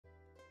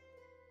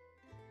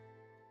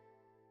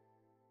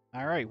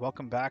Alright,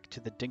 welcome back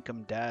to the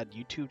Dinkum Dad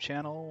YouTube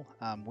channel.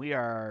 We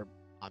are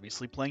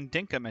obviously playing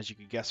Dinkum, as you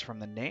could guess from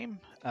the name.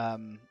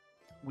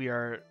 We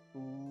are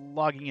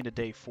logging into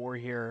day 4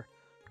 here.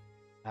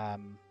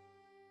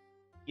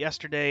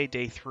 Yesterday,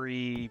 day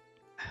 3,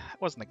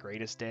 wasn't the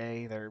greatest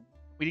day.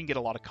 We didn't get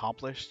a lot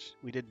accomplished.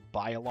 We did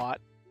buy a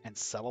lot and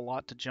sell a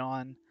lot to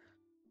John.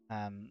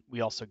 We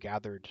also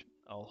gathered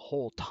a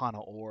whole ton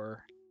of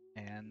ore,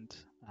 and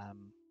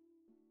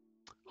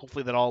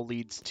hopefully that all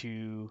leads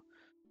to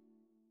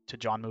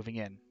John moving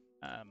in.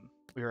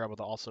 We were able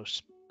to also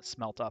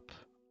smelt up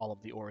all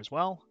of the ore as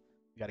well.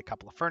 We got a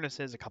couple of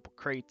furnaces, a couple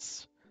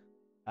crates,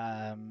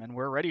 and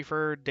we're ready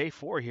for day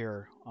 4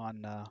 here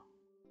on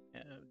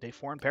day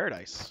 4 in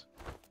paradise.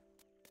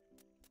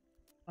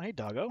 Oh, hey,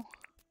 doggo.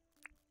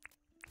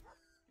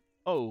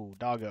 Oh,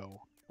 doggo.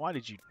 Why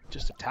did you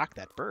just attack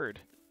that bird?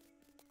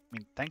 I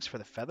mean, thanks for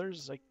the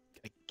feathers, I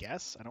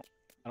guess. I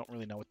don't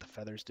really know what the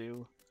feathers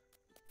do.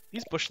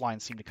 These bush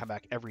lines seem to come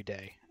back every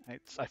day.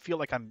 I feel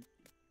like I'm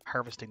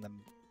harvesting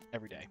them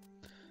every day.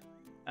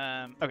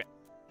 Okay.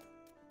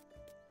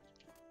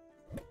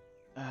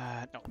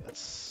 No,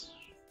 that's...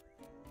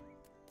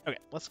 Okay,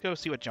 let's go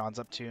see what John's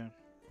up to.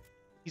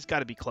 He's got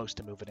to be close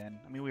to moving in.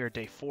 I mean, we are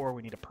day 4.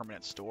 We need a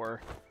permanent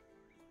store.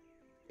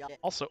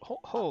 Also,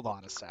 hold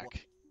on a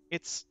sec.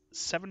 It's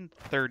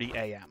 7:30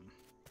 a.m.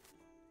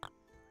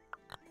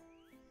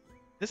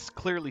 This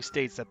clearly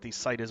states that the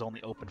site is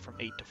only open from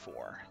 8 to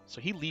 4. So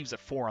he leaves at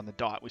 4 on the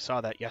dot. We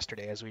saw that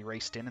yesterday as we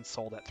raced in and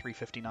sold at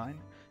 3:59.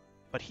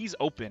 But he's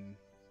open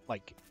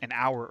like an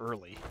hour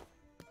early.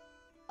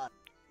 Want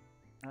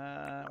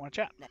to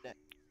chat?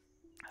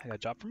 I got a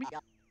job for me?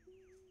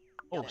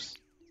 Oh,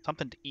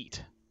 something to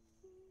eat.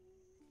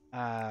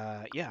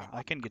 Yeah,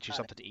 I can get you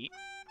something to eat.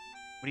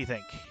 What do you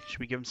think? Should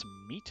we give him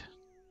some meat?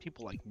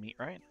 People like meat,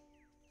 right?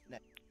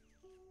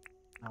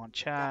 I want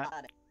to chat.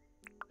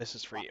 This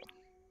is for you.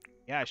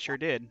 Yeah, I sure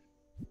did.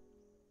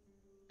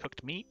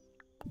 Cooked meat?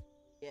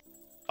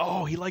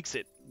 Oh, he likes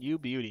it. You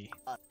beauty.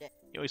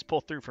 You always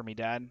pull through for me,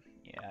 Dad.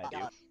 Yeah, I do.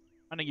 I'm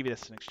gonna give you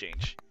this in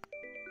exchange.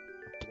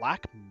 A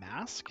black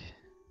mask?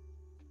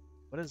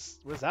 What does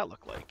that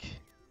look like?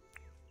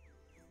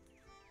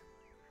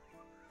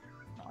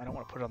 No, I don't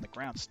want to put it on the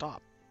ground.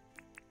 Stop.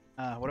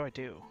 What do I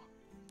do?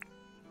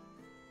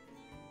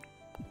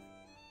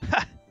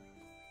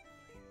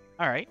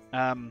 Alright,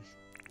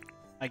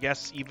 I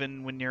guess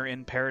even when you're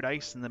in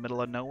paradise in the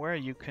middle of nowhere,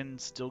 you can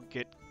still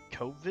get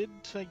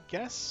COVID, I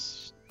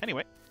guess?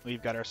 Anyway,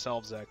 we've got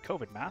ourselves a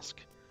COVID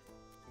mask.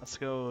 Let's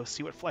go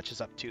see what Fletch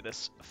is up to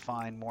this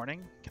fine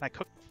morning. Can I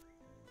cook?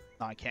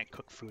 No, I can't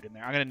cook food in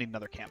there. I'm gonna need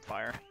another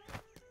campfire.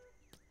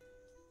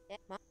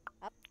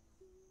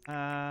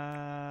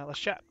 Let's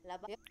chat.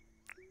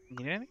 You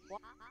need anything?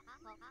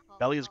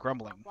 Belly is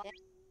grumbling.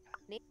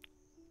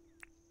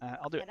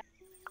 I'll do it.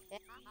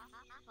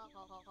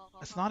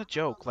 It's not a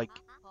joke, like,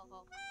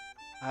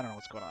 I don't know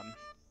what's going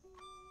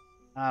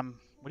on.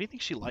 What do you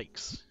think she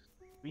likes?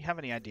 Do we have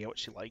any idea what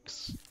she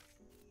likes?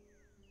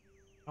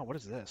 Oh, what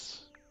is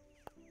this?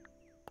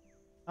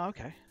 Oh,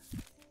 okay.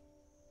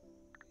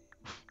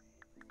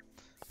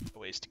 A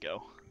ways to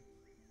go.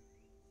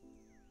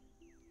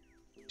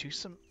 Do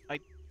some...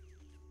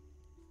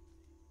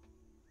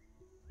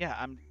 Yeah,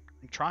 I'm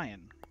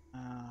trying.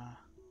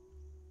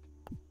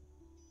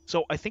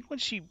 So I think when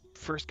she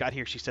first got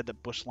here, she said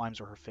that bush limes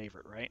were her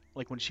favorite, right?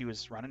 Like when she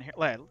was running here.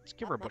 Let's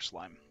give her a bush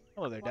lime.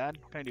 Hello there, Dad.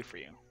 What can I do for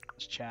you?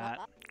 Let's chat.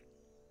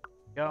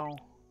 Go.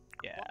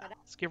 Yeah.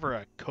 Let's give her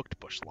a cooked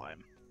bush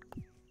lime.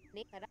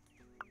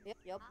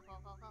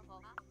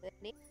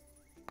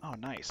 Oh,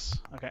 nice.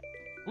 Okay.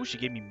 Ooh, she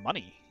gave me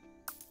money.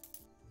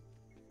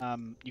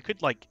 You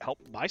could, like, help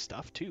buy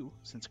stuff, too,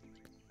 since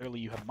clearly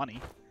you have money.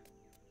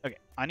 Okay,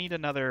 I need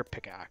another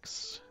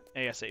pickaxe.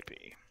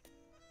 ASAP.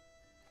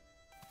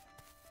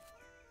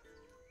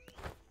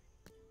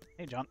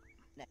 Hey, John.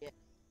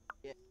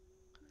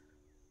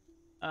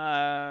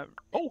 Oh,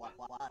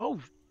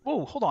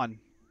 whoa, hold on.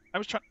 I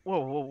was trying,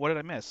 whoa, what did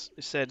I miss?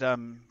 It said,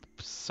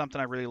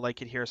 something I really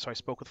like it here, so I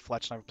spoke with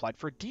Fletch and I've applied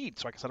for a deed,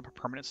 so I can set up a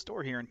permanent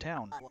store here in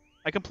town.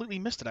 I completely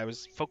missed it. I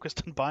was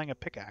focused on buying a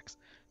pickaxe.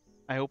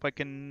 I hope I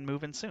can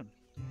move in soon.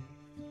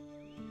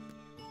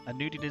 A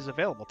new deed is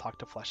available. Talk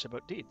to Fletch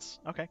about deeds.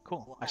 Okay,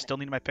 cool. I still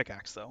need my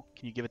pickaxe, though.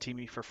 Can you give it to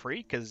me for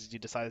free, because you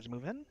decided to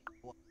move in?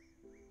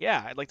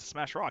 Yeah, I'd like to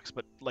smash rocks,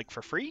 but, like,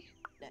 for free?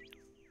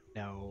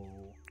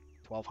 No.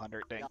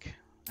 1,200, dink.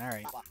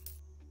 Alright.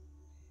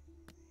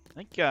 I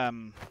think,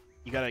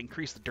 you gotta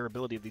increase the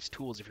durability of these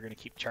tools if you're gonna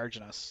keep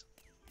charging us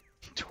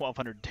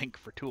 1,200 dink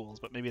for tools,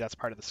 but maybe that's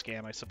part of the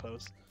scam, I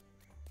suppose.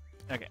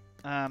 Okay,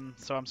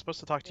 so I'm supposed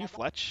to talk to you,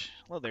 Fletch.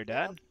 Hello there,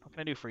 Dad. What can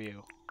I do for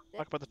you?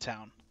 Talk about the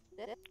town.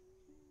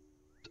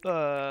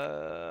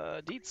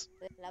 Deeds.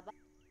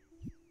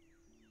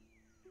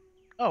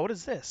 Oh, what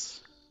is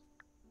this?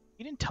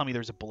 You didn't tell me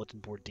there's a bulletin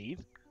board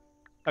deed.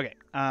 Okay,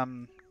 I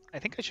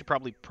think I should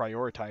probably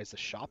prioritize the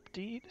shop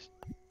deed.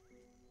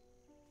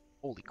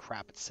 Holy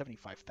crap, it's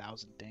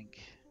 75,000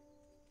 dink.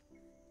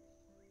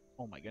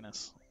 Oh my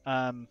goodness.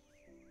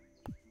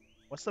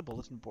 What's the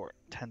bulletin board?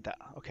 10,000.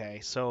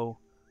 Okay, so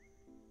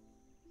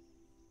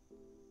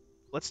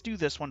let's do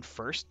this one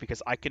first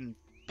because I can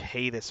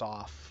pay this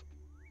off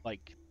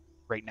like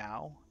right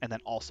now and then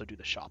also do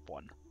the shop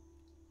one.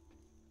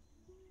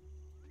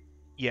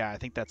 Yeah, I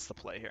think that's the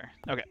play here.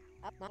 Okay.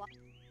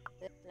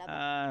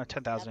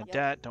 10,000 in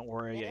debt. Don't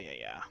worry.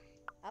 Yeah.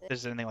 If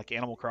there's anything like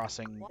Animal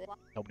Crossing,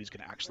 nobody's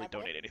going to actually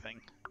donate anything.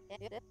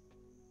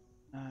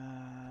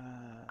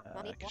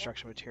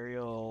 Construction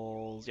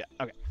materials. Yeah,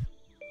 okay.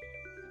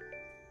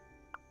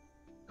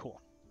 Cool.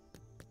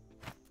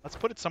 Let's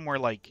put it somewhere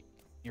like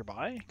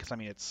nearby, because I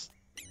mean it's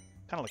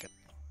kind of like a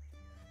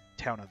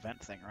town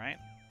event thing, right?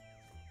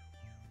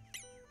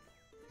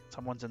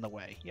 Someone's in the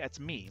way. Yeah,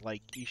 it's me.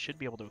 Like, you should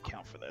be able to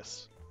account for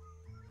this.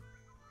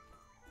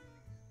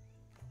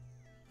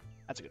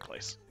 That's a good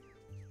place.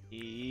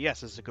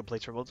 Yes, this is a good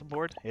place for a bulletin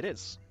board. It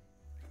is.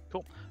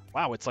 Cool.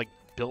 Wow, it's like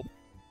built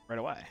right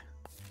away.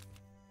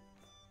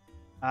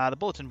 The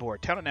bulletin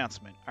board. Town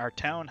announcement. Our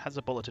town has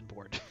a bulletin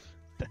board.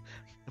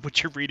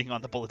 What you're reading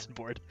on the bulletin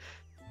board.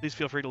 Please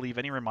feel free to leave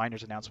any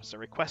reminders, announcements, or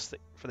requests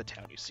for the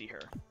town you see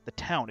here. The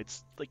town,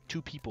 it's like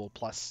 2 people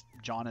plus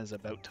John is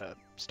about to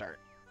start.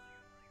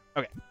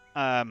 Okay.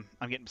 I'm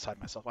getting beside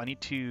myself. I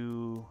need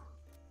to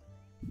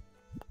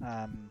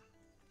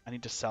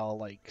sell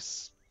like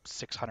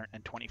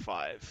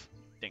 625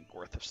 dink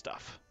worth of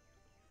stuff.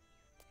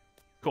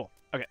 Cool.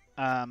 Okay.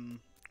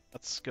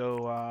 Let's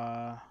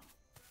go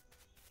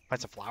find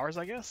some flowers,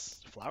 I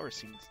guess. Flowers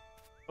seems.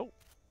 Oh,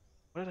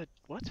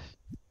 what?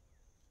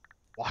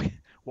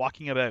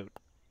 Walking about.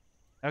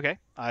 Okay,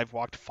 I've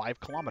walked 5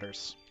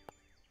 kilometers.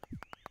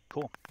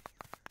 Cool.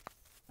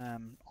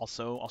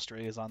 Also,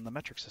 Australia's on the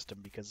metric system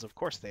because of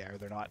course they are.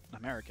 They're not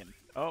American.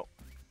 Oh.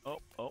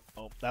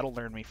 That'll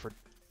learn me for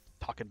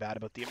talking bad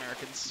about the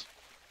Americans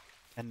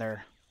and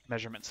their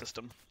measurement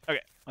system.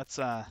 Okay, let's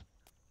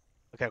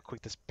look how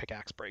quick this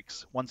pickaxe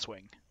breaks. 1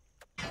 swing.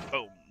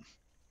 Boom.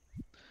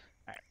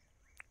 Alright.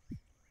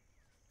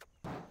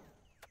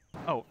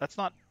 Oh, that's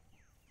not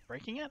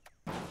breaking it?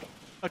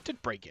 Oh, it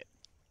did break it.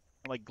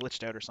 It like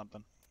glitched out or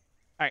something.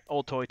 Alright,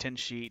 old toy, tin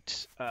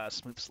sheet,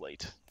 smooth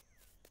slate.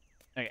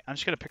 Okay, I'm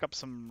just gonna pick up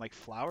some like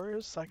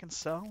flowers I can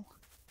sell.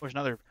 There's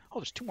another. Oh,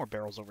 there's 2 more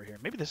barrels over here.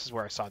 Maybe this is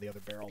where I saw the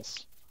other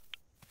barrels.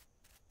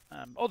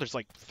 Oh, there's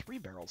like 3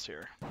 barrels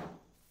here.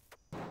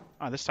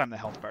 Oh, this time the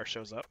health bar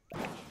shows up.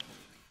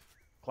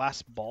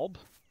 Glass bulb.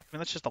 I mean,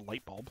 that's just a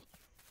light bulb.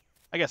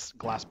 I guess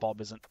glass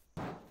bulb isn't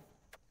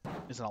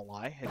a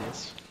lie. It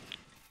is.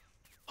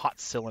 Hot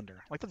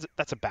cylinder. Like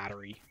that's a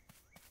battery.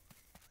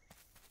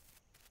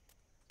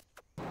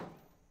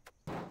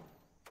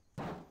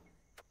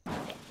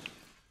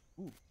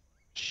 Ooh,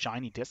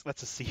 shiny disc.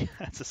 That's a CD.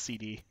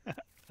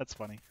 That's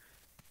funny.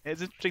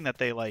 It's interesting that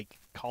they like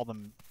call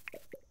them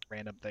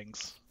random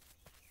things.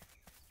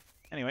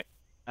 Anyway,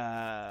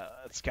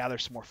 let's gather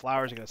some more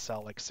flowers. I gotta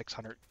sell like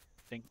 600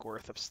 dink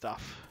worth of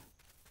stuff.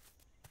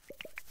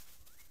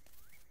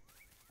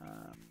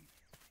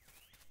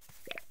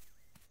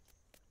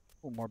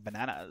 Oh, more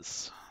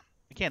bananas.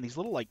 Again, these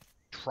little like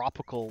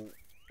tropical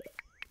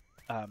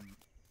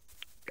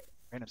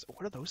randoms.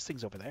 What are those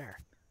things over there?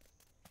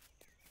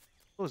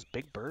 Those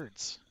big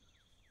birds.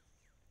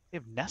 They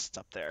have nests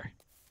up there.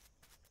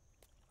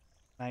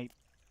 Can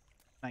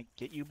I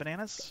get you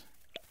bananas?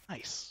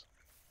 Nice.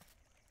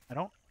 I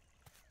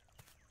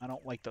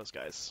don't like those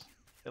guys.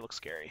 They look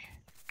scary.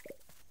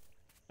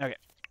 Okay.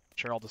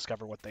 Sure, I'll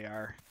discover what they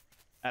are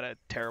at a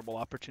terrible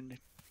opportunity.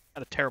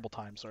 At a terrible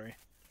time, sorry.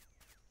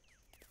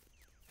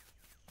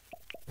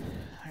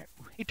 Alright.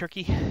 Hey,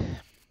 turkey.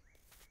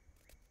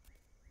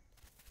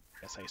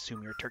 Guess I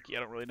assume you're a turkey. I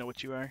don't really know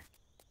what you are.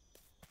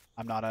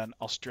 I'm not an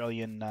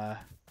Australian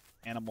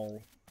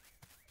animal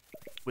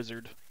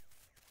wizard.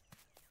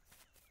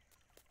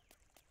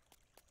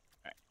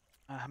 Alright.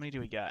 How many do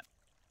we got?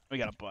 We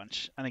got a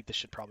bunch. I think this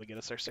should probably get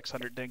us our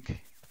 600 dink.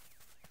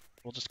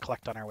 We'll just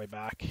collect on our way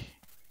back.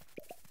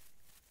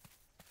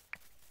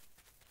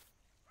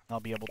 I'll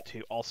be able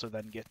to also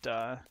then get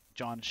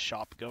John's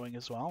shop going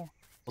as well.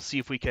 We'll see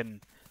if we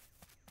can...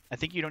 I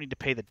think you don't need to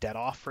pay the debt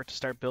off for it to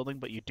start building,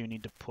 but you do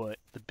need to put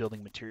the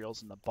building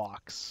materials in the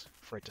box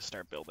for it to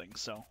start building.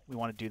 So we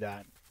want to do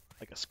that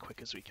like as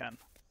quick as we can.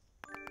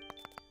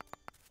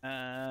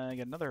 I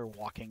got another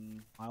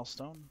walking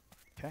milestone.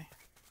 Okay.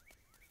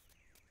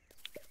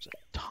 There's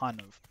a ton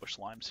of bush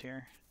limes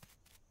here.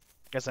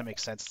 I guess that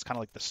makes sense. It's kind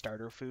of like the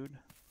starter food.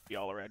 Be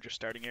all around your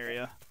starting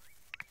area.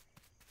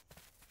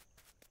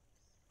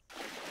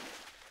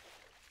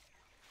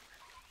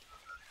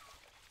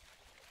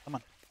 Come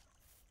on.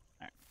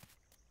 Alright.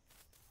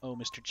 Oh,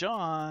 Mr.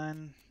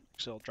 John.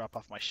 Actually, I'll drop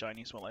off my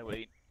shinies while I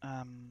wait.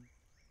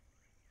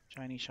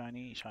 Shiny,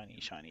 shiny, shiny,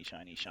 shiny,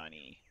 shiny,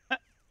 shiny.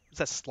 Is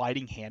that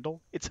sliding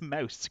handle? It's a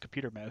mouse. It's a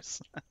computer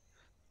mouse.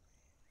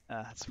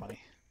 That's funny.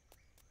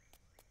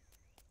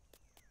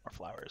 More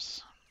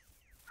flowers.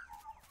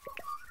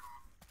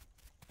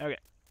 Okay.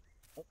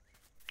 Oh.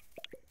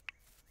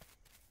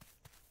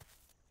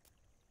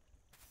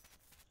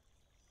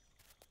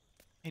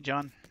 Hey,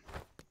 John.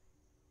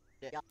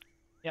 Yeah.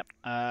 Yep.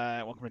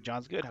 Welcome to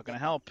John's Good. How can I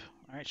help?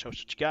 All right, show us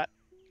what you got.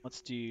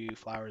 Let's do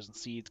flowers and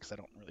seeds because I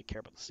don't really care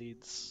about the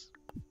seeds.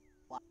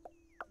 Oh,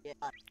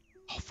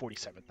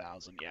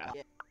 47,000. Yeah,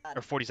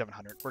 or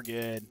 4,700. We're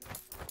good.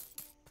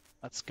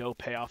 Let's go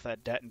pay off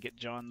that debt and get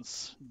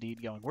John's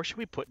deed going. Where should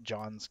we put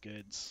John's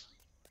goods?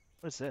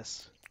 What is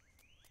this?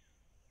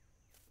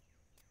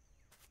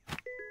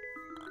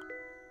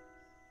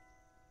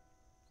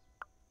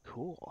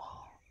 Cool. All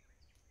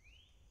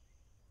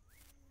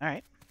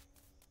right.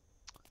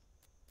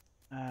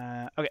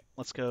 Okay,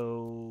 let's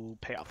go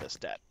pay off this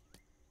debt.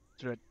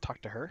 Should I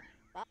talk to her?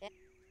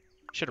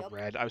 Should have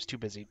read. I was too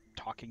busy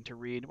talking to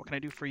read. What can I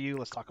do for you?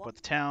 Let's talk about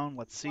the town.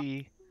 Let's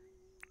see.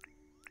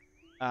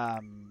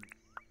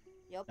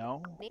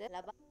 No.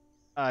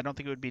 I don't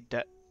think it would be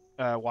debt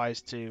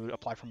wise to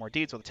apply for more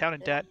deeds with the town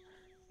in debt.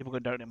 People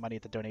can donate money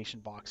at the donation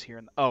box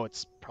here. Oh,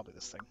 it's probably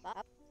this thing.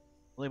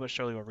 Slowly but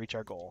surely we'll reach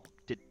our goal.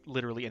 Did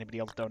literally anybody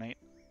else donate?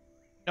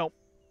 Nope.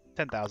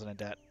 10,000 in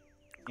debt.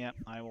 Yep,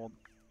 I will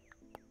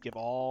give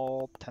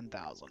all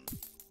 10,000.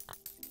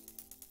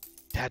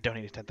 Dad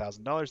donated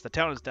 $10,000. The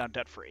town is now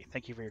debt-free.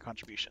 Thank you for your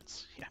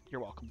contributions. Yeah,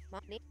 you're welcome.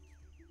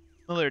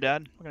 Hello there,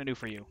 Dad. What can I do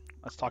for you?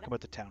 Let's talk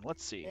about the town.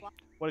 Let's see.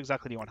 What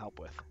exactly do you want help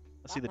with?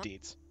 Let's see the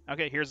deeds.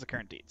 Okay, here's the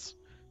current deeds.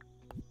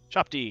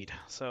 Shop deed.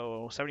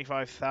 So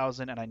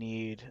 75,000, and I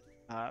need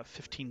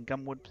 15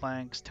 gumwood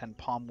planks, 10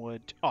 palm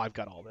wood. Oh, I've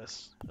got all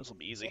this. This will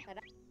be easy.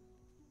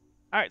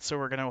 All right, so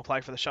we're going to apply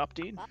for the shop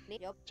deed.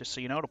 Just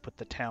so you know, it'll put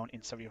the town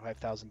in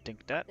 75,000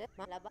 dink debt.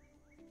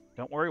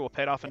 Don't worry, we'll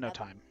pay it off in no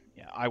time.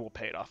 Yeah, I will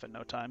pay it off in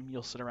no time.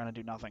 You'll sit around and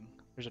do nothing.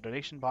 There's a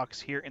donation box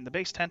here in the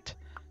base tent.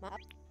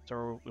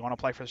 So we want to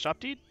apply for the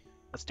shop deed?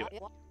 Let's do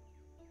it.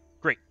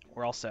 Great,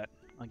 we're all set.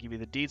 I'll give you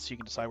the deed so you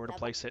can decide where to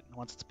place it.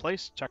 Once it's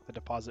placed, check the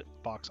deposit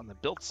box on the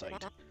build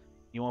site.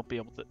 We won't be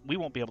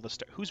able to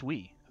start. Who's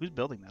we? Who's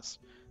building this?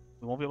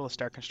 We won't be able to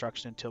start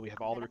construction until we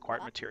have all the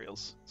required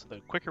materials. So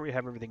the quicker we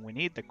have everything we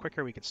need, the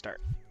quicker we can start.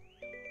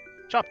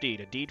 Shop deed,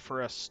 a deed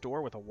for a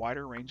store with a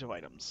wider range of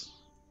items.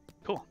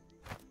 Cool.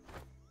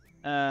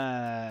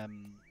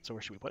 So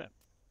where should we put it?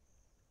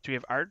 So we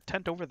have our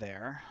tent over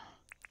there.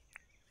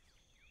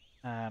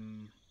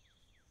 I'm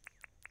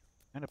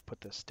gonna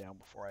put this down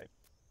before I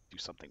do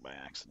something by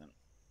accident.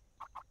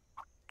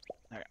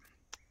 Okay.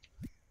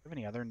 Do we have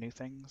any other new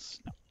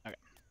things? No. Okay.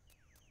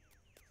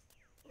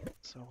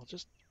 So we'll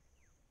just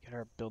get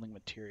our building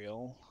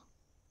material.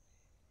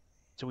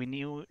 So we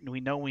know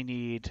we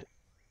need,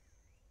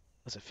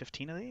 was it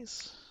 15 of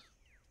these?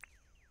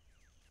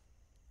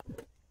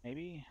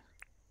 Maybe?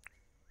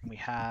 And we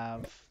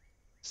have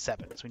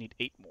 7, so we need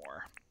 8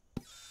 more.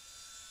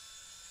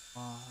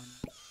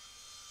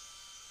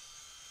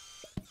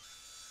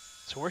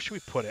 So where should we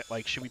put it?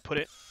 Like, should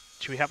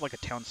we have like a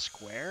town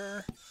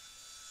square?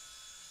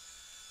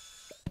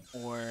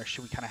 Or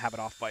should we kind of have it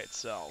off by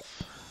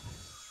itself?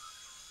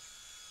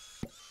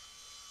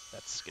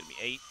 That's going to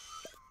be 8.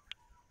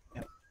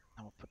 Yep.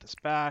 And we'll put this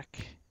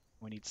back.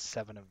 We need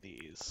 7 of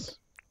these.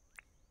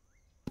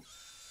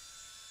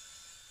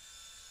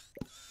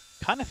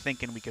 Kind of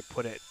thinking we could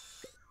put it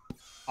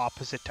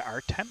opposite to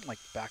our tent, like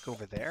back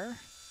over there.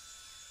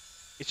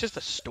 It's just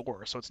a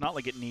store, so it's not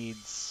like it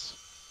needs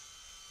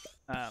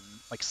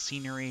like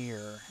scenery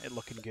or it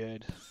looking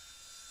good.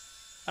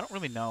 I don't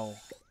really know,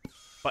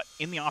 but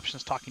in the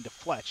options talking to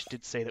Fletch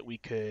did say that we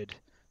could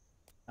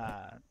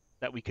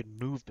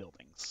move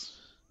buildings.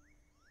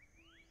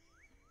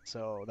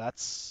 So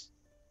that's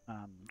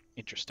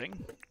interesting.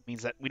 It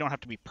means that we don't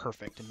have to be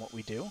perfect in what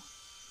we do.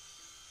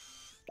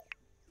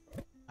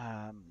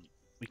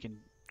 We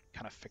can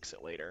kind of fix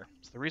it later.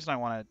 So the reason I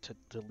wanted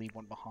to leave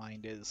one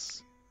behind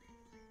is,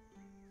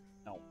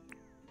 no.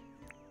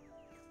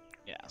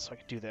 Yeah, so I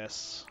could do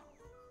this.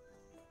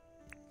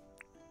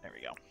 There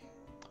we go.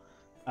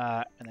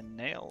 And then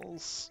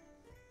nails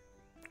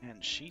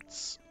and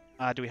sheets.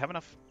 Do we have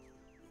enough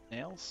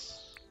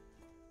nails?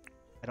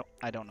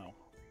 I don't know.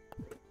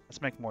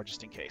 Let's make more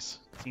just in case.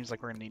 Seems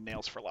like we're gonna need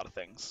nails for a lot of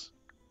things.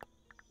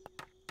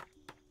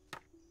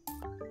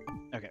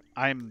 Okay,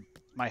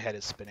 my head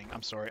is spinning.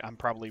 I'm sorry. I'm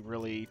probably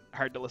really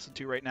hard to listen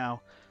to right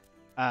now.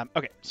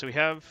 Okay, so we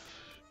have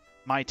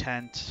my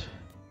tent,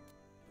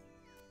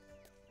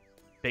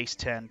 base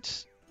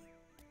tent.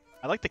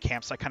 I like the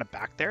campsite kind of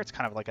back there. It's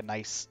kind of like a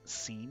nice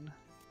scene,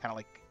 kind of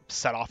like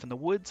set off in the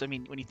woods. I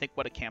mean, when you think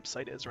what a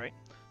campsite is, right?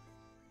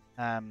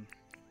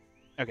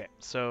 Okay,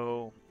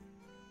 so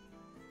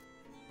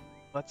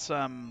let's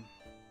yeah,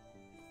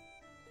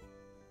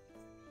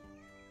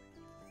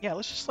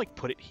 let's just like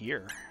put it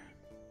here.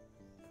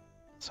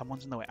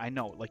 Someone's in the way. I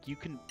know, like the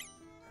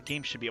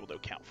game should be able to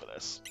account for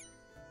this.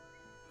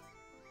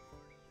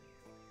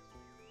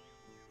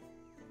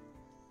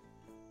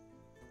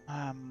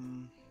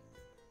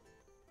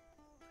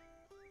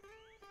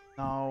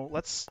 No,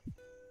 let's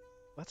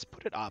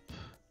put it up.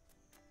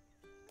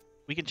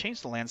 We can change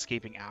the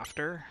landscaping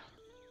after.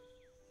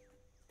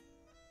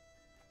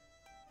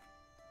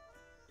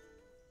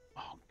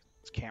 Oh,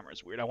 this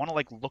camera's weird. I want to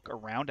like look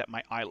around at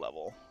my eye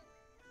level.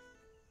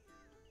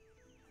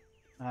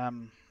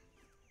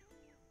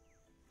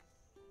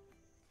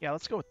 Yeah,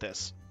 let's go with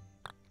this.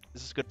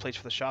 Is this a good place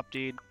for the shop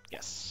deed?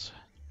 Yes.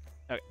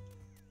 Okay.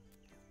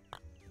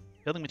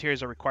 Building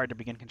materials are required to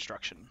begin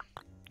construction.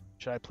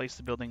 Should I place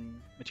the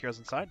building materials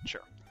inside?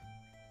 Sure.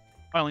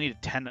 I only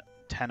need 10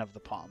 of the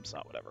palms.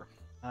 Oh, whatever.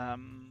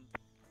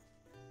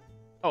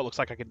 Oh, it looks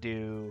like I could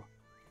do...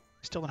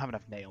 I still don't have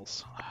enough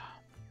nails.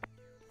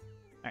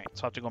 Alright,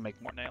 so I'll have to go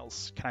make more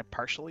nails. Can I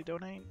partially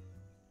donate?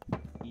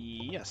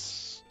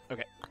 Yes.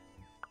 Okay.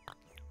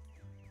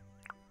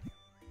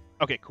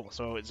 Okay, cool.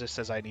 So it just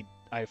says I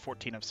have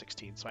 14 of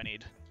 16, so I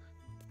need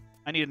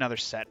another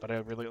set, but I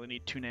really only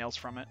need 2 nails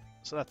from it.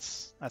 So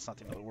that's not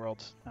the end of the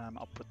world.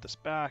 I'll put this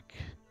back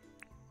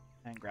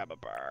and grab a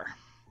bar.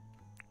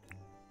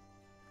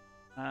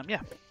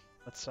 Yeah,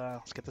 let's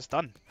get this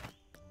done.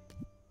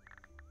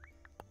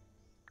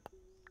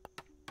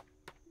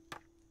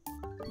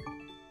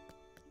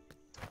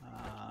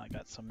 I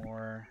got some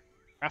more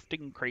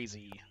crafting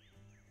crazy.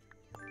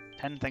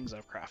 10 things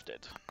I've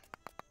crafted.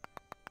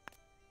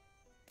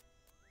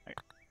 Right.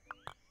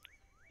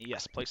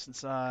 Yes, place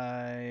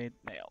inside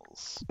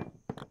nails.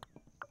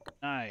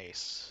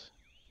 Nice.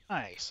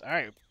 Nice.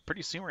 Alright,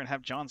 pretty soon we're gonna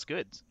have John's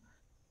goods.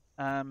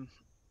 Nice.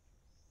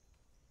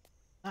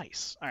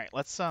 Alright,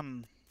 let's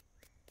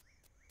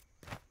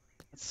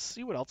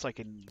see what else I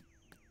can...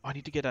 Oh, I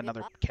need to get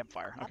another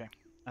campfire. Okay.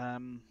 Do I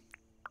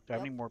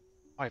have any more?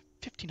 Oh, I have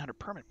 1,500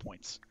 permit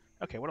points.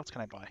 Okay, what else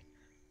can I buy?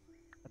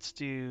 Let's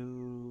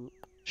do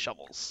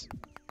shovels.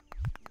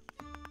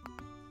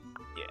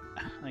 Yeah,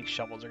 I think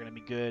shovels are gonna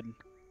be good.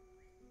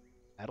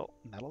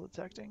 Metal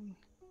detecting?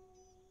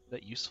 Is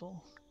that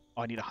useful?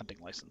 Oh, I need a hunting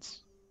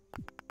license.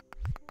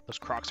 Those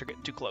crocs are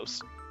getting too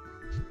close.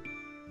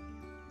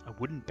 A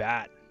wooden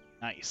bat.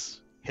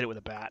 Nice. Hit it with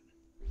a bat.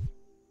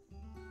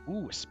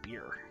 Ooh, a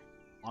spear.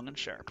 Long and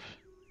sharp.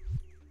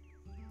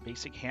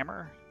 Basic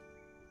hammer.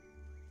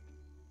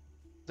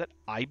 Is that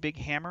I big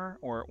hammer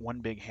or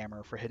one big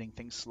hammer for hitting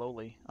things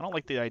slowly? I don't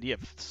like the idea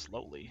of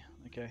slowly.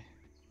 Okay.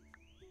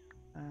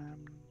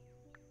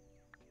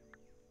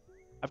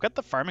 I've got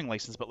the farming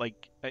license, but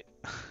like I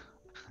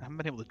haven't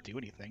been able to do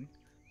anything.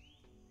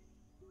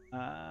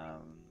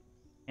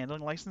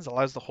 Handling license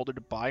allows the holder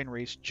to buy and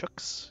raise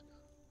chooks.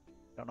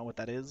 Don't know what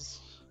that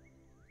is.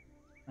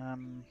 Have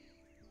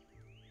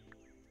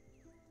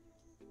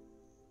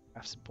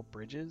simple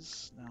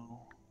bridges? No.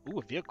 Ooh,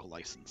 a vehicle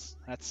license.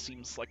 That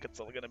seems like it's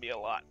only gonna be a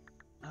lot.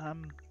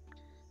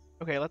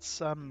 Okay, let's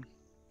go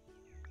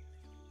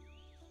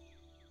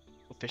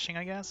fishing,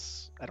 I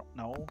guess? I don't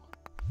know.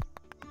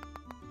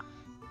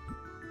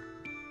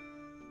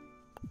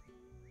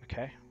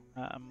 Okay.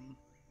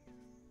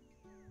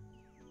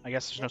 I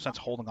guess there's no sense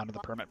holding on to the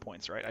permit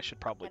points, right? I should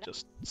probably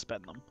just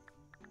spend them.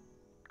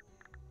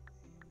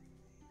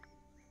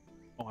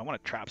 Oh, I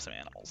want to trap some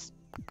animals.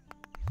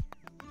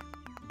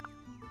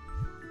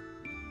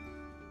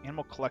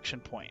 Animal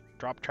collection point.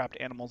 Drop trapped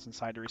animals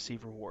inside to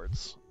receive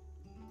rewards.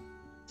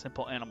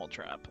 Simple animal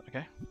trap.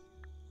 Okay.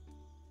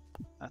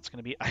 That's going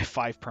to be... I have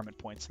 5 permit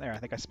points there. I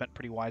think I spent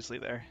pretty wisely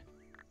there.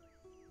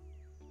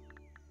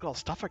 Look at all the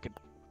stuff I could...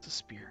 What's a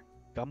spear?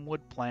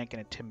 Gumwood, plank,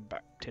 and a tin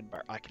bar.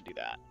 I can do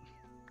that.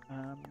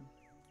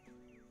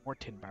 More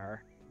tin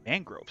bar.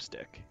 Mangrove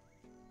stick.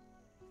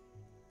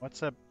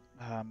 What's a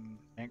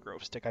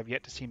mangrove stick? I've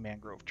yet to see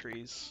mangrove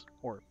trees.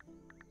 Or...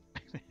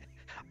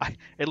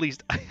 at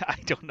least I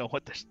don't know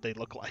what they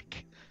look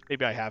like.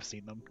 Maybe I have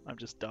seen them. I'm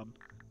just dumb.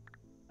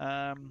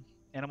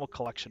 Animal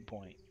collection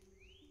point.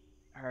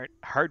 Alright,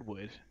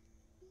 hardwood.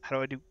 How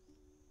do I do...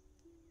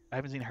 I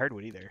haven't seen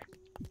hardwood either.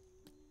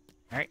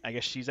 Alright, I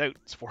guess she's out.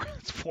 It's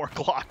 4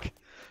 o'clock.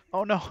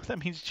 Oh no,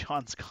 that means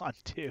John's gone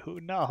too.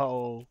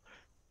 No.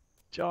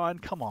 John,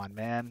 come on,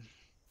 man.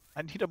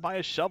 I need to buy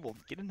a shovel.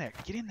 Get in there.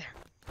 Get in there.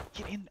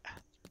 Get in there.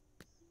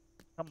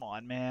 Come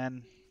on,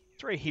 man.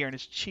 It's right here and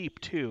it's cheap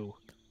too.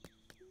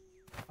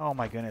 Oh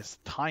my goodness.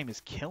 Time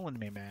is killing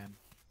me, man.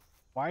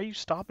 Why are you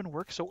stopping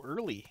work so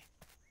early?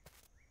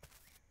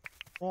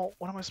 Well,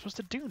 what am I supposed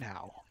to do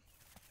now?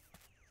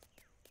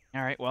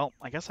 Alright, well,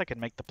 I guess I can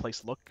make the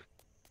place look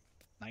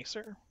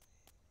nicer.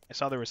 I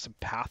saw there was some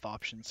path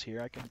options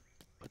here. I can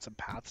put some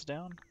paths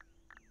down.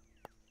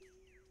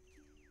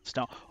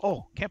 Stone.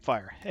 Oh,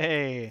 campfire.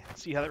 Hey,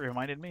 see how that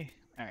reminded me?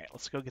 Alright,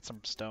 let's go get some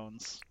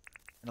stones.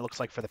 And it looks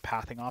like for the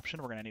pathing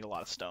option, we're going to need a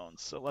lot of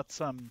stones. So let's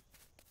go on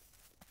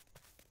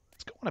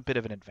a bit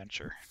of an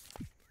adventure.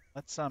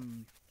 Let's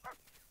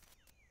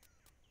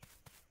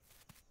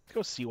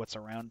go see what's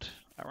around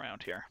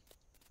here.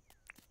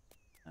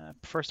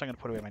 First, I'm going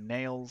to put away my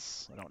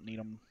nails. I don't need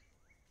them.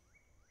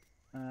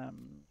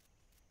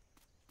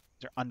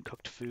 These are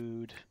uncooked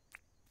food.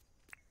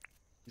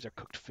 These are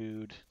cooked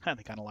food.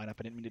 They kind of line up.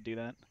 I didn't mean to do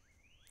that.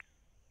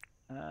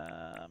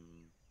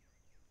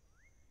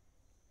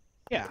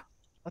 Yeah.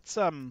 Let's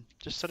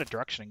just set a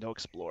direction and go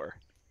explore.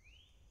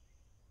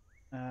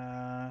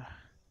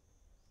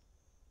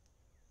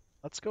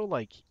 Let's go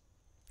like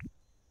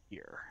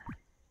here.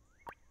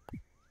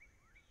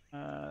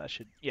 That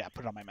should, yeah,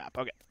 put it on my map.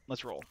 Okay,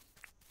 let's roll.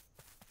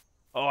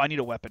 Oh, I need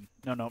a weapon.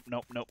 No.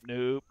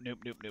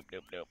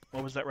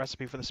 What was that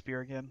recipe for the spear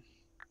again?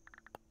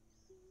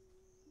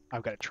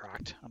 I've got it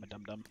tracked. I'm a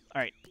dum-dum.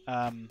 Alright,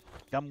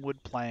 gum,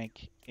 wood,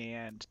 plank,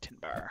 and tin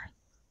bar.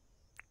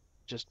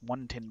 Just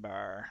one tin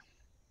bar.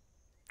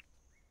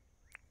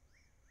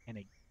 And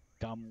a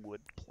gum,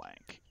 wood,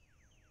 plank.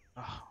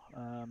 Oh,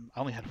 I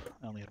only had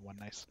one.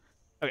 Nice.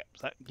 Okay,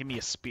 so give me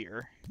a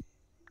spear.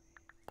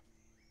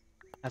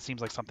 That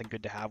seems like something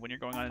good to have when you're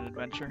going on an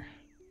adventure.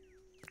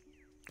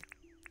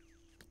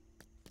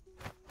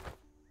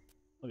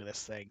 Look at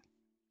this thing.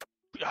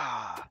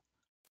 Ah!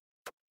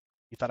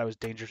 You thought I was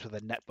dangerous with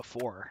a net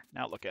before.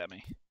 Now look at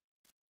me.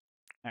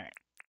 Alright.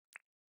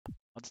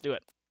 Let's do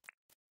it.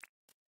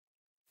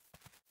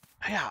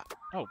 Yeah.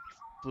 Oh, you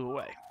flew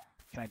away.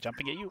 Can I jump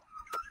and get you?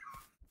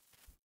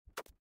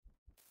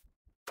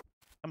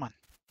 Come on.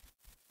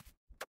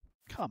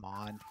 Come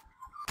on.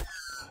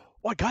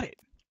 Oh, I got it.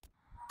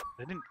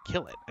 I didn't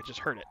kill it. I just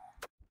hurt it.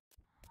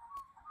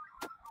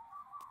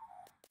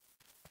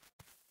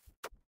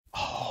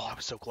 Oh, I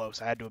was so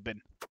close. I had to have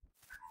been.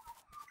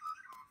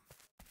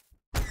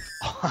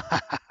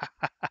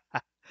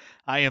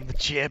 I am the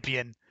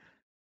champion.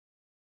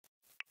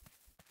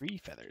 3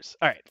 feathers.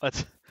 All right,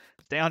 let's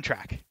stay on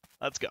track.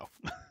 Let's go.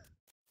 All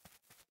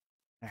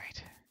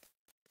right.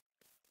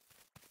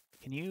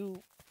 Can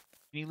you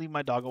leave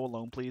my doggo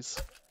alone,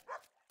 please?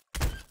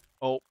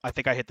 Oh, I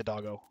think I hit the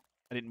doggo.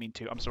 I didn't mean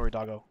to. I'm sorry,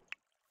 doggo.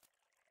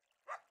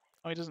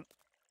 Oh, he doesn't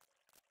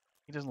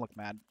look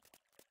mad.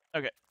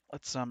 Okay,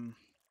 let's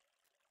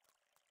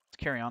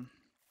carry on.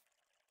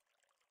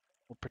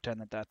 We'll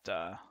pretend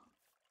that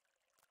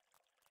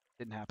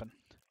didn't happen.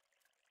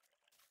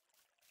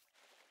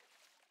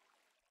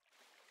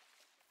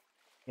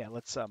 Yeah,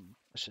 let's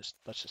just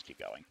keep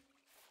going.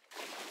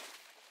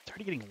 It's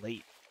already getting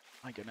late.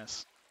 My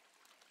goodness.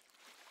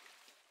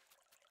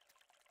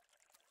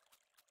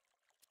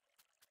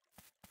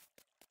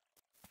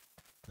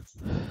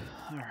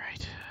 All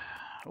right.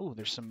 Oh,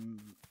 there's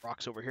some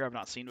rocks over here I've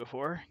not seen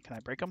before. Can I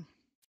break them?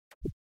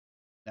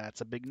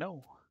 That's a big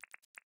no.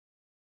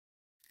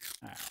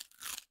 All right.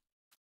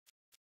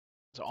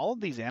 So all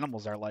of these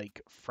animals are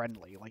like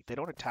friendly. Like they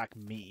don't attack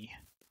me.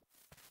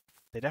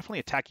 They definitely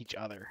attack each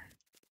other.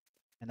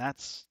 And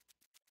that's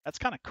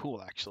kind of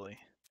cool actually.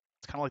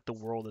 It's kind of like the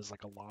world is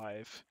like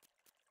alive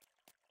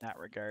in that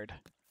regard.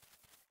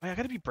 Oh, yeah, I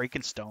gotta be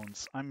breaking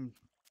stones. I'm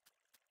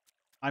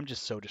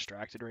just so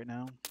distracted right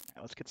now.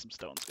 Right, let's get some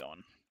stones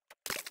going.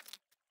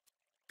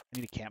 I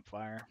need a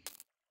campfire.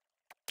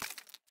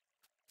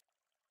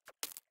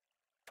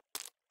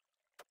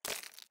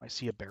 I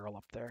see a barrel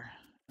up there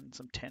and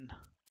some tin.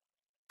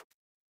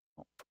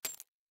 Oh.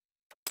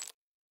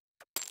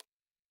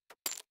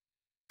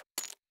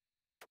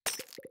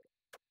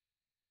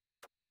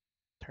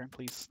 Turn,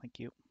 please. Thank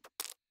you.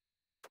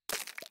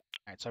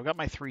 Alright, so I've got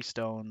my 3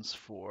 stones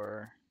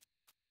for...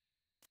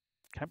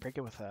 Can I break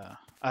it with a...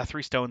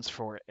 3 stones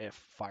for if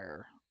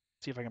fire.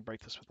 See if I can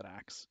break this with an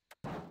axe.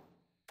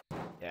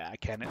 Yeah, I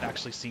can. It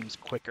actually seems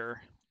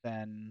quicker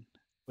than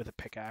with a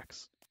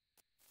pickaxe.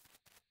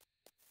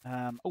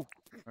 Oh,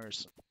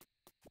 there's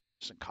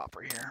some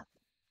copper here.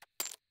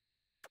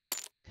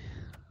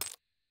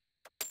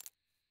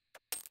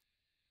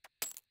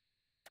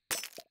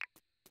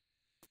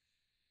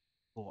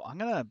 Cool. I'm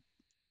gonna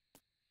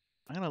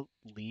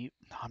leave.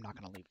 No, I'm not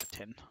gonna leave the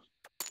tin.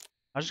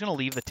 I was just gonna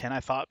leave the tin, I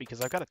thought,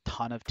 because I've got a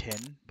ton of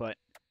tin, but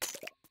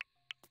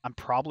I'm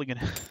probably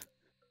gonna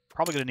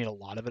need a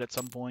lot of it at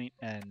some point,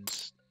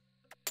 and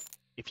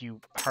if you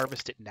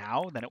harvest it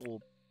now, then it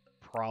will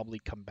probably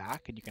come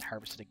back, and you can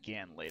harvest it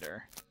again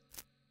later.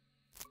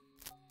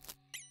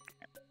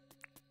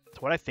 So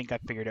what I think I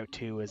figured out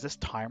too is this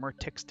timer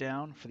ticks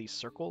down for these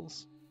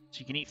circles, so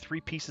you can eat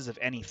 3 pieces of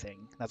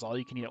anything. That's all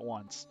you can eat at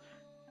once,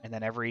 and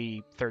then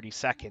every 30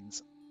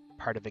 seconds,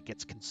 part of it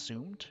gets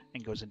consumed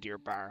and goes into your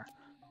bar.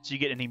 So you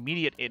get an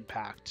immediate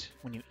impact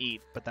when you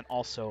eat, but then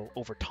also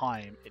over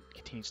time, it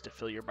continues to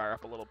fill your bar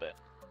up a little bit.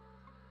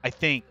 I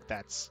think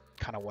that's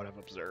kind of what I've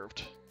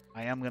observed.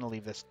 I am going to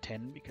leave this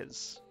tin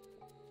because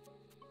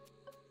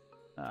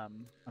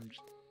I'm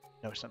just,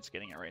 no sense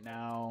getting it right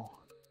now.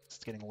 It's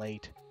getting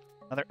late.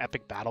 Another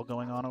epic battle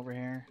going on over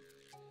here.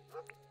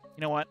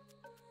 You know what?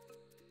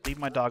 Leave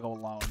my doggo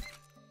alone.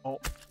 Oh,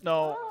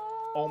 no.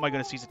 Oh my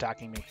goodness, he's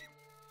attacking me.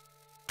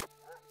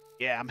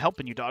 Yeah, I'm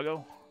helping you,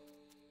 doggo.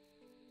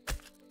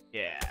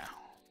 Yeah.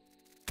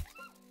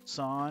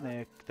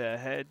 Sonic the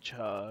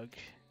Hedgehog.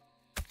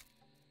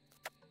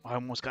 I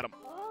almost got him.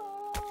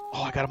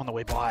 Oh, I got him on the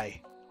way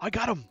by. I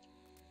got him!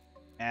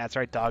 Yeah, that's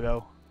right,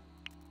 doggo.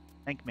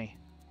 Thank me.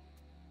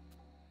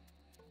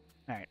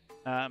 Alright,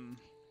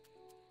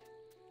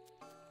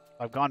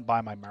 I've gone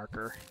by my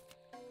marker.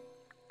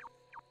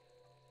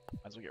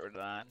 Might as well get rid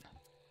of that.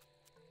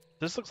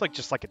 This looks like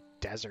just like a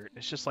desert.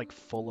 It's just like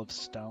full of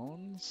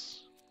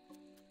stones.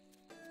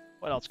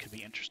 What else could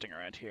be interesting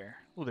around here?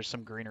 Oh, there's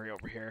some greenery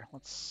over here.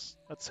 Let's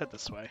head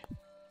this way.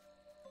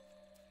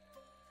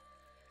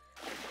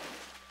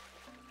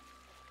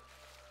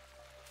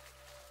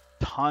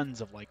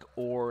 Tons of like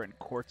ore and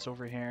quartz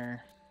over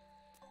here.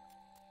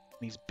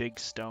 These big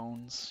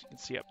stones you can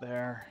see up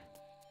there.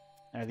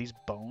 Are these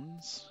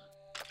bones?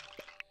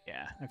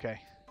 Yeah, okay.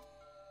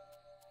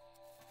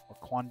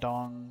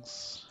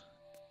 Quandongs.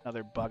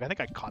 Another bug. I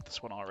think I caught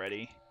this one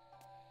already.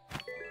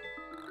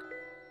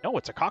 No,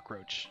 it's a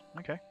cockroach.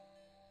 Okay.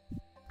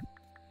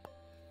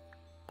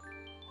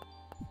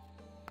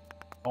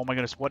 Oh my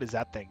goodness, what is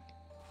that thing?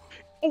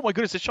 Oh my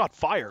goodness, it shot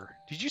fire.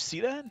 Did you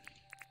see that?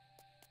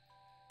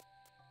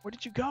 Where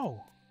did you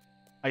go?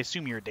 I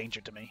assume you're a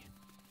danger to me.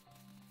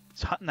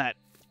 It's hunting that.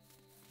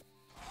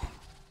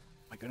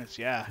 My goodness,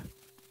 yeah.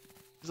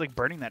 He's like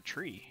burning that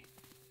tree.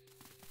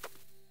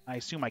 I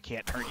assume I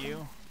can't hurt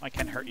you. I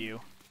can hurt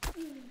you.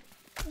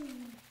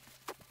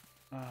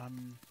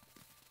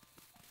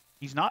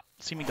 He's not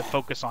seeming to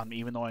focus on me,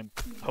 even though I'm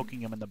poking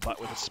him in the butt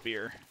with a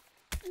spear.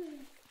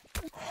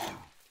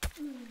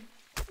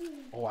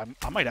 Oh,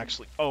 I might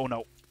actually... Oh,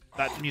 no.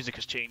 That music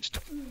has changed.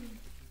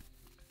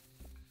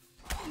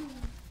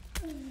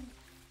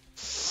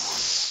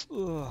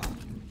 Ugh.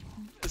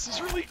 This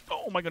is really...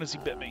 Oh my goodness, he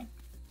bit me.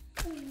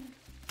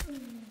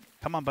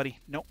 Come on, buddy.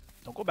 Nope.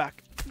 Don't go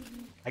back.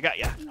 I got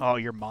ya. Oh,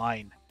 you're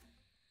mine.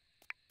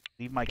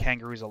 Leave my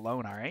kangaroos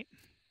alone, alright?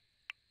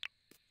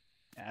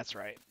 Yeah, that's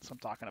right. That's what I'm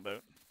talking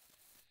about.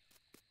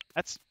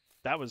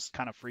 That was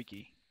kind of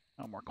freaky.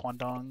 No more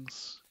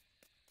Quandongs.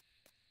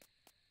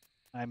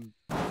 I'm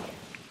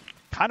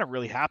kind of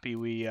really happy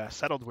we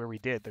settled where we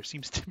did. There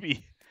seems to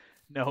be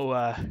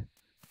no...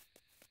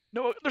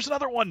 No, there's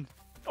another one!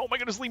 Oh my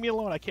goodness, leave me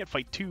alone. I can't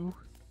fight two.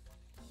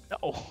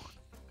 No.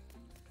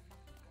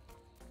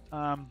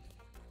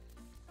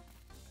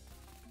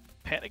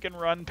 Panic and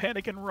run,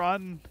 panic and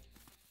run.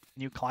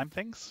 Can you climb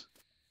things?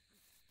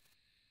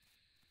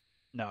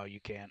 No,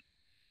 you can't.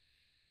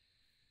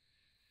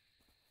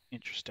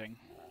 Interesting.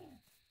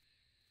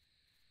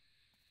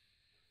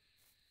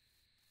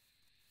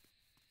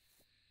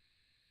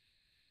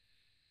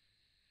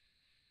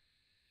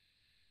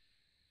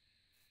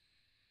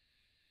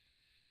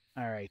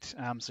 Alright,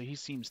 so he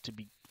seems to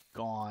be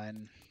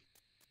gone.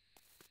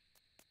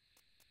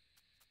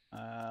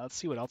 Let's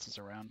see what else is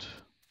around.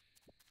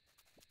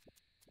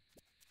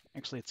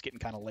 Actually, it's getting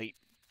kind of late.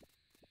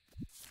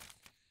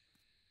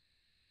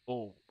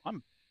 Oh,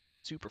 I'm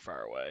super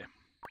far away.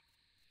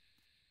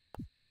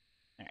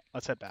 Alright,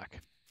 let's head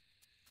back.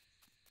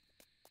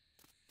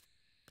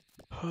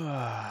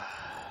 Yeah,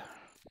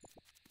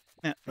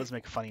 those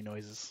make funny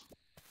noises.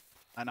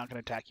 I'm not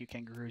going to attack you,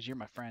 kangaroos. You're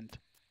my friend.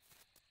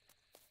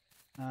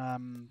 Do I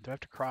have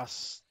to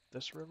cross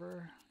this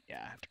river?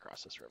 Yeah, I have to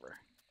cross this river.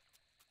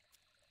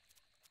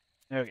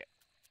 Okay.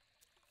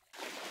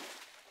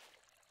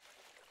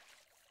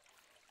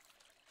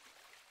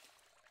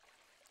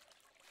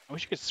 I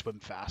wish you could swim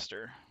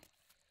faster.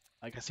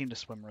 Like, I seem to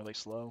swim really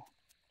slow.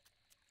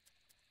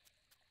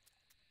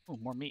 Oh,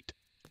 more meat.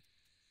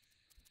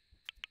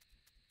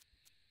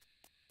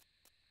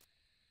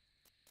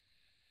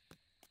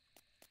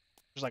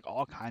 There's like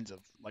all kinds of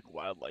like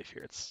wildlife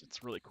here. It's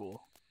really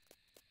cool.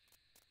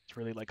 It's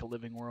really like a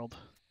living world.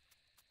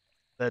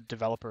 The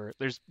developer,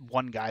 there's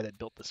one guy that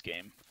built this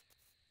game,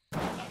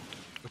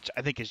 which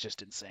I think is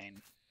just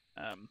insane.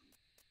 Now,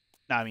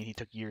 I mean, he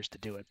took years to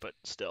do it, but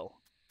still.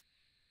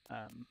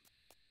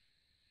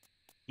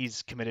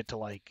 He's committed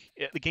to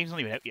the game's not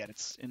even out yet.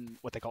 It's in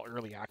what they call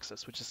early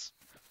access, which is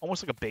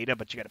almost like a beta,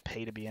 but you got to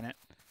pay to be in it.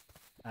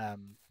 The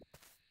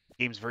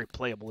game's very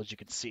playable, as you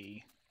can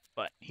see,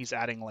 but he's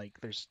adding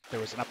there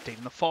was an update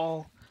in the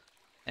fall,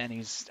 and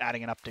he's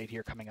adding an update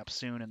here coming up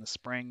soon in the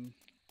spring.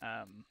 He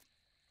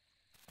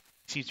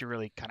seems to be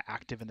really kind of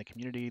active in the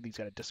community. He's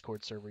got a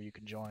Discord server you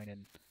can join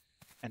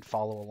and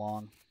follow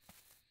along.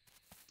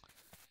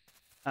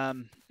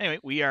 Anyway,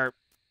 we are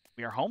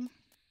home.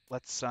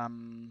 Let's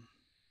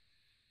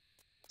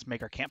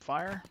make our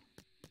campfire.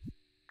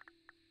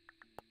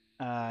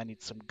 I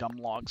need some gum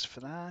logs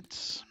for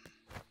that.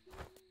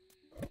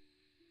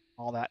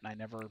 All that, and I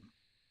never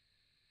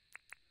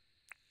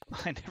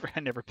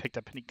picked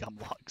up any gum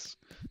logs.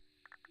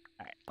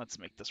 All right, let's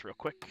make this real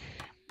quick.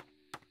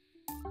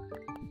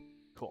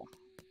 Cool.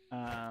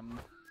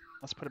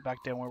 Let's put it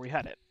back down where we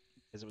had it,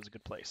 because it was a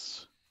good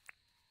place.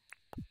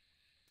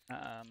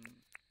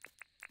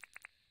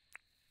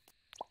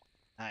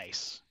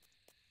 Nice.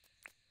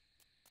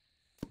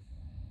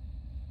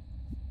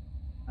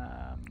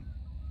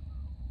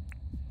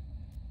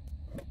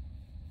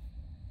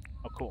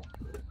 Oh, cool.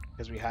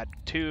 Because we had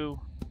two.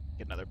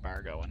 Get another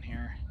bar going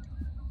here.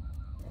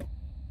 Oh,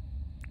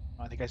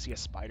 I think I see a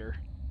spider.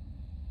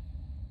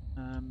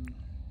 I'm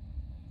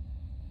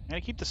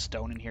gonna keep the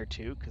stone in here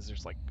too, because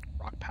there's like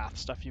rock path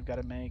stuff you've got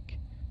to make.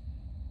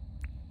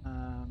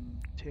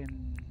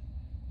 Tin.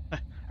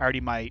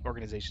 Already, my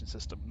organization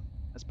system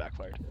has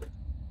backfired.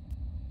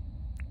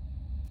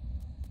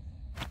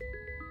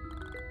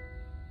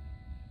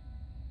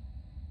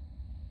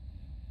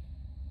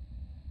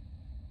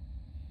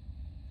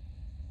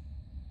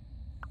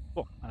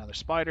 Cool. Another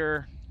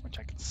spider, which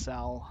I can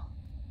sell.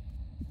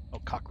 Oh,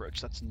 cockroach.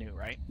 That's new,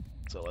 right?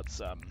 So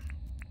let's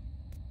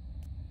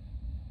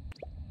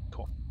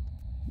cool.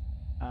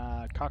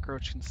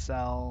 Cockroach can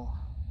sell.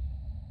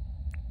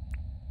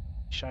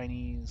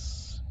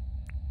 Shinies.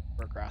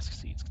 Or grass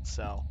seeds can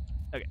sell.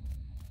 Okay.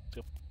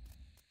 So,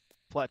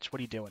 Fletch, what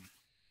are you doing?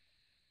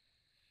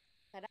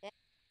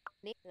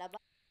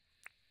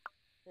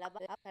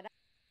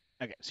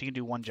 Okay, so you can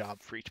do one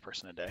job for each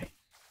person a day.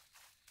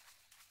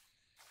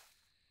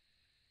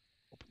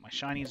 We'll put my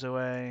shinies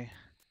away.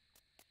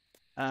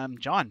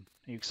 John,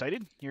 are you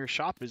excited? Your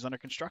shop is under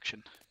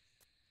construction.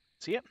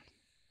 See it?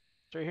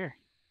 It's right here.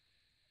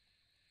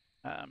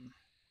 Um,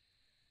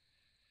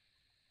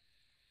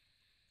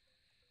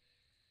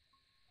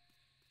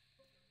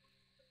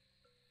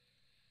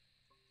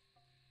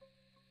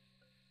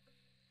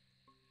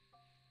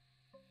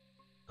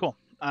 cool.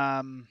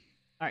 All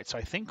right, so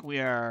I think we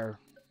are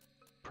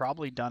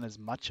probably done as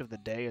much of the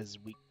day as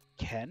we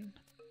can.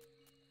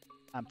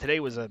 Today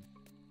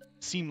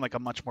seemed like a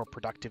much more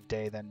productive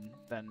day than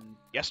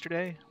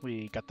yesterday.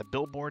 We got the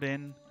billboard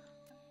in,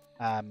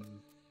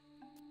 and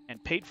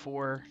paid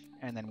for,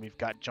 and then we've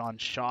got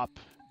John's shop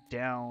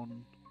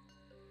down.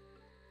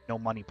 No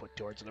money put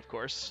towards it, of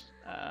course.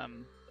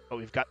 But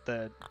we've got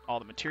all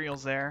the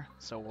materials there,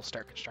 so we'll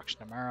start construction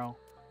tomorrow.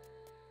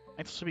 I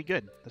think this will be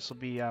good. This will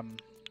be our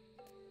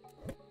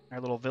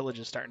little village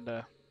is starting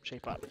to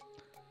shape up.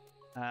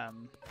 I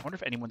wonder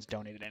if anyone's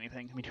donated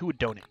anything. I mean, who would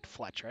donate?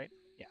 Fletch, right?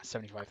 Yeah,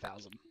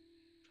 75,000.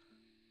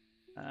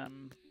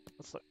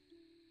 Let's look.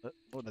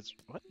 Oh, that's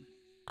what?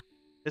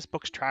 This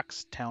book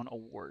tracks town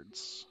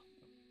awards.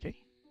 Okay.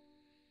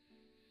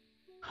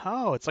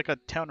 Oh, it's like a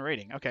town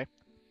rating. Okay.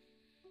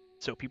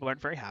 So people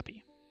aren't very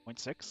happy.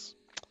 0.6.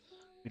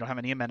 We don't have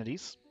any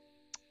amenities.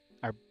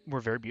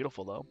 We're very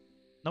beautiful though.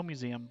 No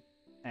museum.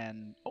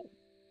 And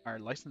our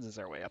licenses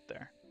are way up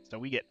there. So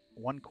we get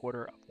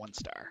 1/4 of 1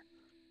 star.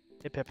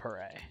 Hip hip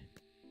hooray.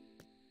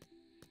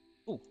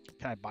 Ooh,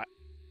 can I buy?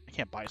 I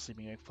can't buy a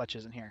sleeping bag. Fletch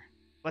isn't here.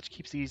 Fletch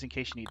keeps these in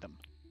case you need them.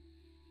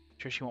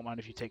 Sure she won't mind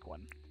if you take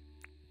one.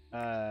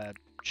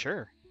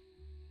 Sure.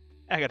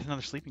 I got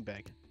another sleeping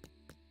bag.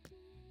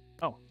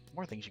 Oh,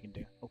 more things you can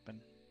do.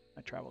 Open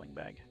a traveling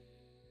bag.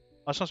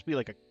 Oh, it's supposed to be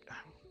like a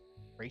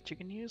crate you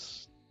can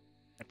use?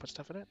 And put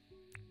stuff in it?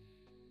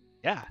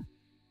 Yeah.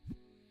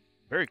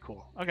 Very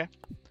cool. Okay.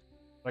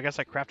 Well, I guess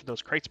I crafted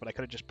those crates, but I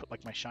could have just put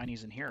like my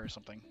shinies in here or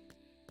something.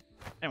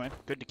 Anyway,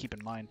 good to keep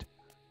in mind.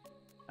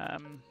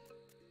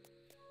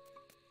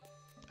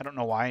 I don't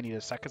know why I need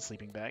a second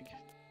sleeping bag.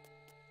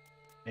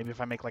 Maybe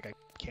if I make like a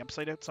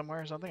campsite out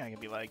somewhere or something, I can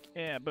be like,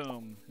 yeah,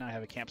 boom, now I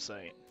have a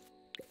campsite.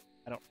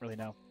 I don't really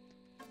know.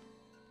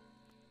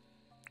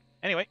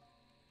 Anyway,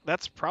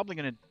 that's probably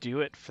going to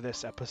do it for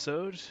this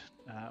episode.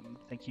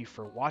 Thank you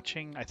for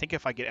watching. I think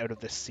if I get out of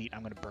this seat,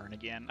 I'm going to burn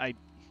again. I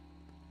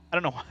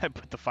don't know why I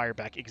put the fire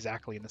back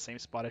exactly in the same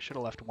spot. I should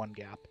have left one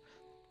gap.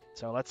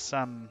 So let's,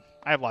 I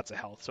have lots of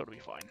health, so it'll be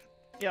fine.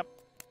 Yep.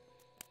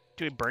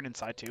 Do we burn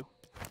inside too?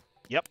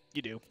 Yep,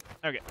 you do.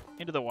 Okay,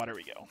 into the water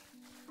we go.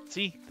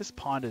 See, this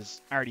pond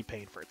is already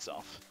paid for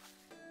itself.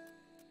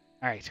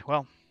 Alright,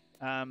 well,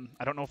 I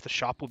don't know if the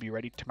shop will be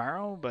ready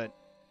tomorrow, but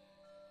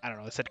I don't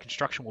know. They said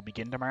construction will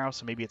begin tomorrow,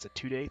 so maybe it's a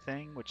 2-day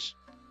thing, which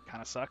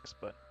kind of sucks,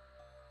 but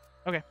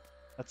okay.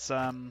 Let's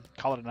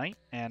call it a night,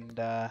 and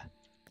sorry,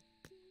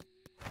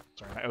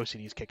 my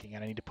OCD is kicking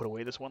in. I need to put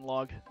away this one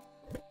log.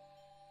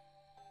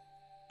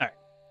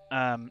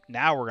 Alright,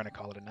 now we're going to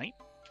call it a night.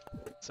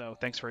 So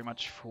thanks very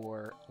much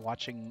for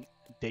watching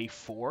day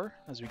 4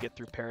 as we get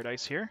through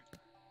Paradise here.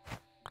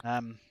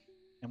 And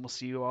we'll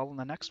see you all in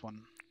the next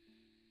one.